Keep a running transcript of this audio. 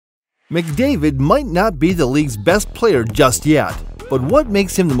McDavid might not be the league's best player just yet, but what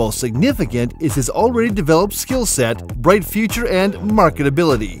makes him the most significant is his already developed skill set, bright future, and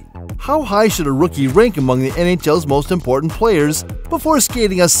marketability. How high should a rookie rank among the NHL's most important players before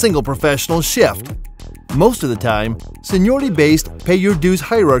skating a single professional shift? Most of the time, seniority-based pay-your-dues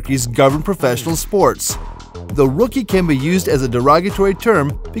hierarchies govern professional sports. The rookie can be used as a derogatory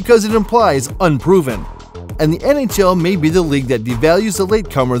term because it implies unproven, and the NHL may be the league that devalues the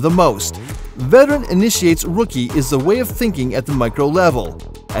latecomer the most. Veteran initiates rookie is the way of thinking at the micro level.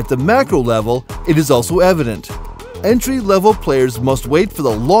 At the macro level, it is also evident. Entry-level players must wait for the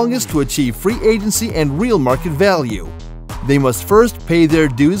longest to achieve free agency and real market value. They must first pay their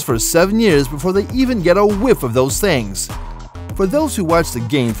dues for 7 years before they even get a whiff of those things. For those who watch the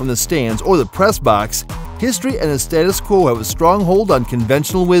game from the stands or the press box, history and the status quo have a strong hold on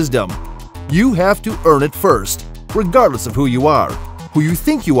conventional wisdom. You have to earn it first, regardless of who you are, who you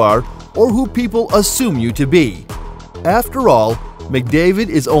think you are, or who people assume you to be. After all, McDavid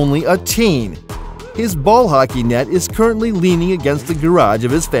is only a teen. His ball hockey net is currently leaning against the garage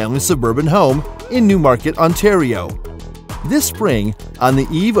of his family's suburban home in Newmarket, Ontario. This spring, on the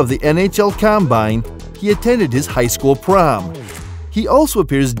eve of the NHL Combine, he attended his high school prom. He also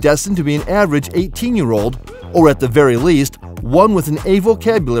appears destined to be an average 18-year-old, or at the very least, one with an A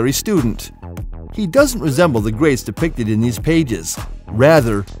vocabulary student. He doesn't resemble the greats depicted in these pages.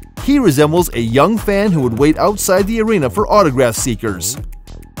 Rather, he resembles a young fan who would wait outside the arena for autograph seekers.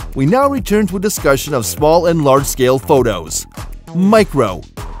 We now return to a discussion of small and large-scale photos. Micro.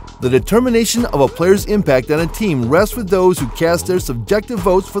 The determination of a player's impact on a team rests with those who cast their subjective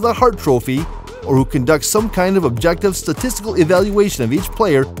votes for the Hart Trophy or who conduct some kind of objective statistical evaluation of each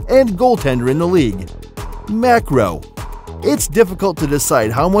player and goaltender in the league. Macro. It's difficult to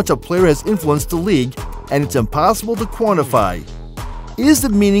decide how much a player has influenced the league, and it's impossible to quantify. Is the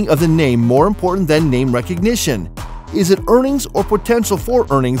meaning of the name more important than name recognition? Is it earnings or potential for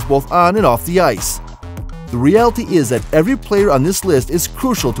earnings both on and off the ice? The reality is that every player on this list is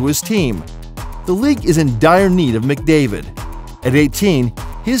crucial to his team. The league is in dire need of McDavid. At 18,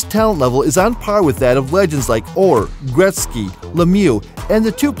 his talent level is on par with that of legends like Orr, Gretzky, Lemieux, and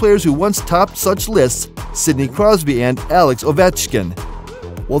the two players who once topped such lists, Sidney Crosby and Alex Ovechkin.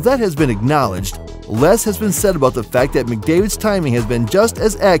 While that has been acknowledged, less has been said about the fact that McDavid's timing has been just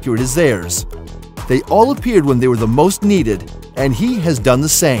as accurate as theirs. They all appeared when they were the most needed, and he has done the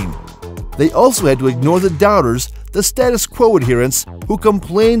same. They also had to ignore the doubters, the status quo adherents, who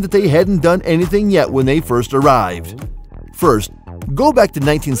complained that they hadn't done anything yet when they first arrived. First, go back to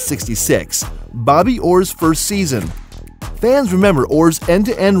 1966, Bobby Orr's first season. Fans remember Orr's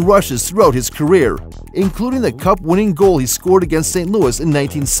end-to-end rushes throughout his career, including the cup-winning goal he scored against St. Louis in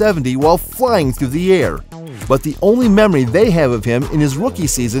 1970 while flying through the air. But the only memory they have of him in his rookie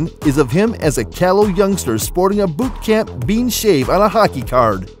season is of him as a callow youngster sporting a boot camp bean shave on a hockey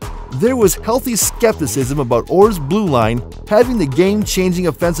card. There was healthy skepticism about Orr's blue line having the game-changing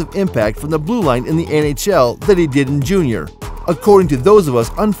offensive impact from the blue line in the NHL that he did in junior. According to those of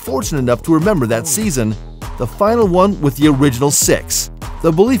us unfortunate enough to remember that season, the final one with the original six.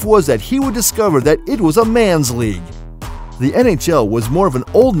 The belief was that he would discover that it was a man's league. The NHL was more of an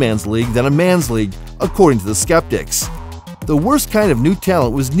old man's league than a man's league, according to the skeptics. The worst kind of new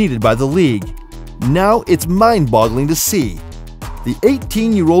talent was needed by the league. Now it's mind-boggling to see. The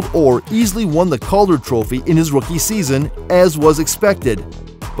 18-year-old Orr easily won the Calder Trophy in his rookie season, as was expected.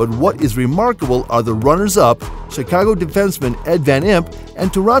 But what is remarkable are the runners-up, Chicago defenseman Ed Van Impe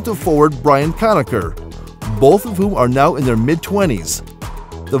and Toronto forward Brian Conacher, both of whom are now in their mid-20s.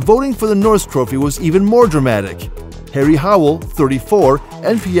 The voting for the Norris Trophy was even more dramatic. Harry Howell, 34,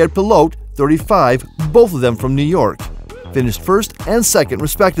 and Pierre Pilote, 35, both of them from New York, finished first and second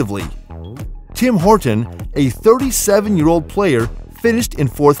respectively. Tim Horton, a 37-year-old player, finished in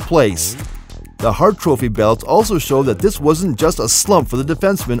fourth place. The Hart Trophy ballots also show that this wasn't just a slump for the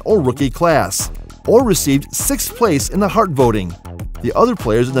defenseman or rookie class. Orr received 6th place in the Hart voting. The other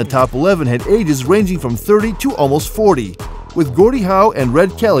players in the top 11 had ages ranging from 30 to almost 40, with Gordie Howe and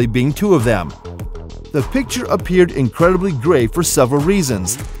Red Kelly being two of them. The picture appeared incredibly gray for several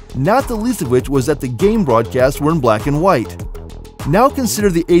reasons, not the least of which was that the game broadcasts were in black and white. Now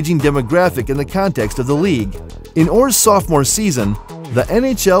consider the aging demographic in the context of the league. In Orr's sophomore season, the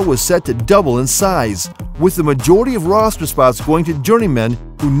NHL was set to double in size, with the majority of roster spots going to journeymen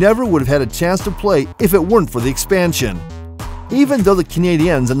who never would have had a chance to play if it weren't for the expansion. Even though the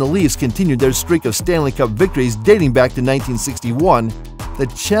Canadiens and the Leafs continued their streak of Stanley Cup victories dating back to 1961, the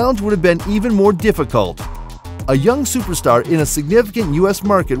challenge would have been even more difficult. A young superstar in a significant U.S.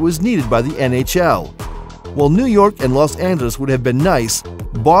 market was needed by the NHL. While New York and Los Angeles would have been nice,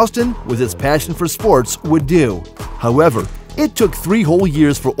 Boston, with its passion for sports, would do. However, it took 3 whole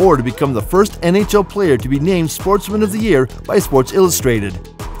years for Orr to become the first NHL player to be named Sportsman of the Year by Sports Illustrated,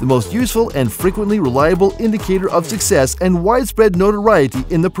 the most useful and frequently reliable indicator of success and widespread notoriety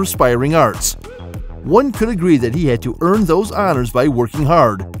in the perspiring arts. One could agree that he had to earn those honors by working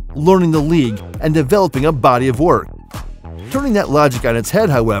hard, learning the league, and developing a body of work. Turning that logic on its head,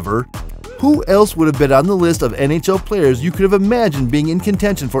 however, who else would have been on the list of NHL players you could have imagined being in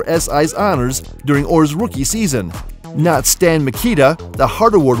contention for SI's honors during Orr's rookie season? Not Stan Mikita, the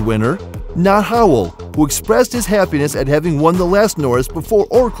Hart Award winner, not Howell, who expressed his happiness at having won the last Norris before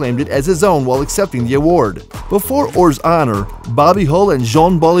Orr claimed it as his own while accepting the award. Before Orr's honor, Bobby Hull and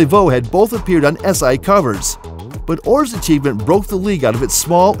Jean Boliveau had both appeared on SI covers. But Orr's achievement broke the league out of its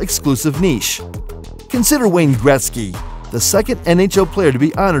small, exclusive niche. Consider Wayne Gretzky, the second NHL player to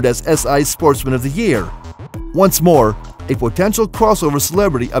be honored as SI's Sportsman of the Year. Once more, a potential crossover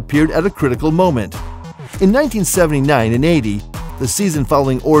celebrity appeared at a critical moment. In 1979 and 80, the season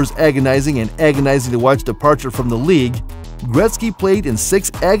following Orr's agonizing to watch departure from the league, Gretzky played in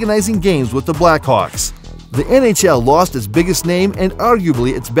 6 agonizing games with the Blackhawks. The NHL lost its biggest name and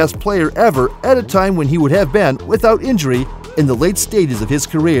arguably its best player ever at a time when he would have been, without injury, in the late stages of his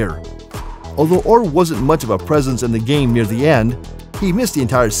career. Although Orr wasn't much of a presence in the game near the end, he missed the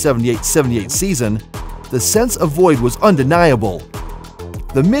entire 78-78 season, the sense of void was undeniable.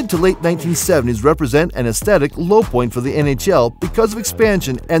 The mid to late 1970s represent an aesthetic low point for the NHL because of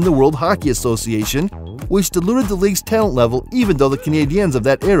expansion and the World Hockey Association, which diluted the league's talent level even though the Canadiens of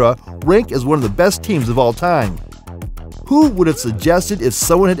that era rank as one of the best teams of all time. Who would have suggested if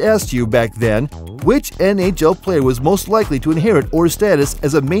someone had asked you back then which NHL player was most likely to inherit Orr's status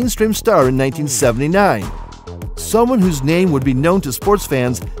as a mainstream star in 1979? Someone whose name would be known to sports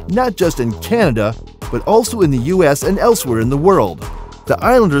fans not just in Canada, but also in the US and elsewhere in the world. The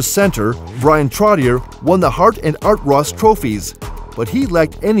Islanders center, Brian Trottier, won the Hart and Art Ross trophies, but he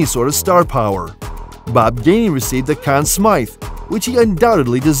lacked any sort of star power. Bob Gainey received the Conn Smythe, which he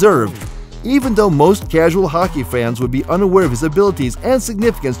undoubtedly deserved, even though most casual hockey fans would be unaware of his abilities and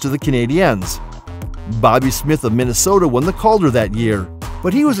significance to the Canadiens. Bobby Smith of Minnesota won the Calder that year,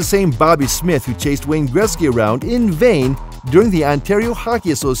 but he was the same Bobby Smith who chased Wayne Gretzky around in vain during the Ontario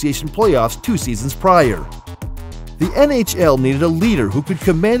Hockey Association playoffs 2 seasons prior. The NHL needed a leader who could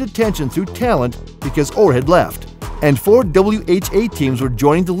command attention through talent because Orr had left, and 4 WHA teams were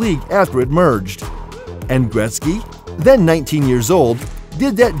joining the league after it merged. And Gretzky, then 19 years old,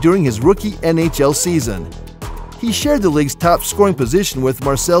 did that during his rookie NHL season. He shared the league's top scoring position with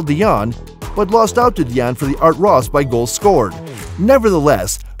Marcel Dion, but lost out to Dion for the Art Ross by goals scored.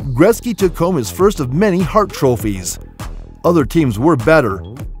 Nevertheless, Gretzky took home his first of many Hart trophies. Other teams were better,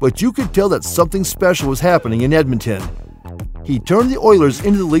 but you could tell that something special was happening in Edmonton. He turned the Oilers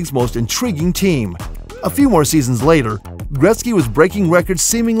into the league's most intriguing team. A few more seasons later, Gretzky was breaking records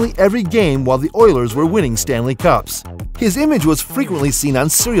seemingly every game while the Oilers were winning Stanley Cups. His image was frequently seen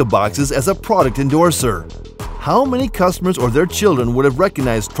on cereal boxes as a product endorser. How many customers or their children would have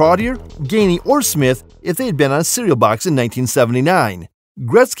recognized Trottier, Gainey, or Smith if they had been on a cereal box in 1979?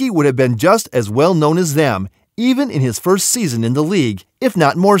 Gretzky would have been just as well known as them, even in his first season in the league, if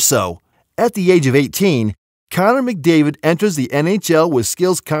not more so. At the age of 18, Connor McDavid enters the NHL with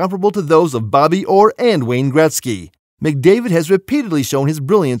skills comparable to those of Bobby Orr and Wayne Gretzky. McDavid has repeatedly shown his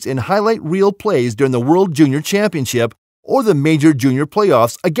brilliance in highlight reel plays during the World Junior Championship or the Major Junior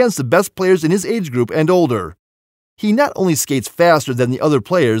Playoffs against the best players in his age group and older. He not only skates faster than the other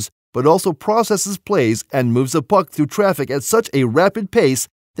players, but also processes plays and moves the puck through traffic at such a rapid pace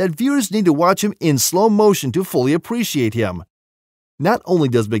that viewers need to watch him in slow motion to fully appreciate him. Not only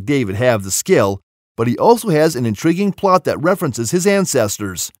does McDavid have the skill, but he also has an intriguing plot that references his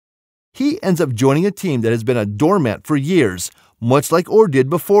ancestors. He ends up joining a team that has been a doormat for years, much like Orr did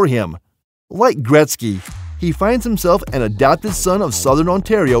before him. Like Gretzky, he finds himself an adopted son of southern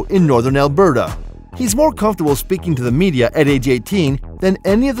Ontario in northern Alberta. He's more comfortable speaking to the media at age 18 than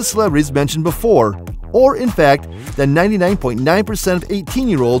any of the celebrities mentioned before, or in fact, than 99.9% of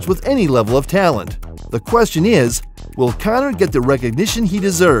 18-year-olds with any level of talent. The question is, will Connor get the recognition he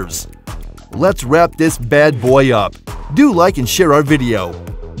deserves? Let's wrap this bad boy up. Do like and share our video.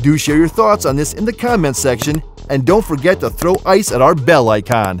 Do share your thoughts on this in the comments section, and don't forget to throw ice at our bell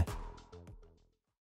icon.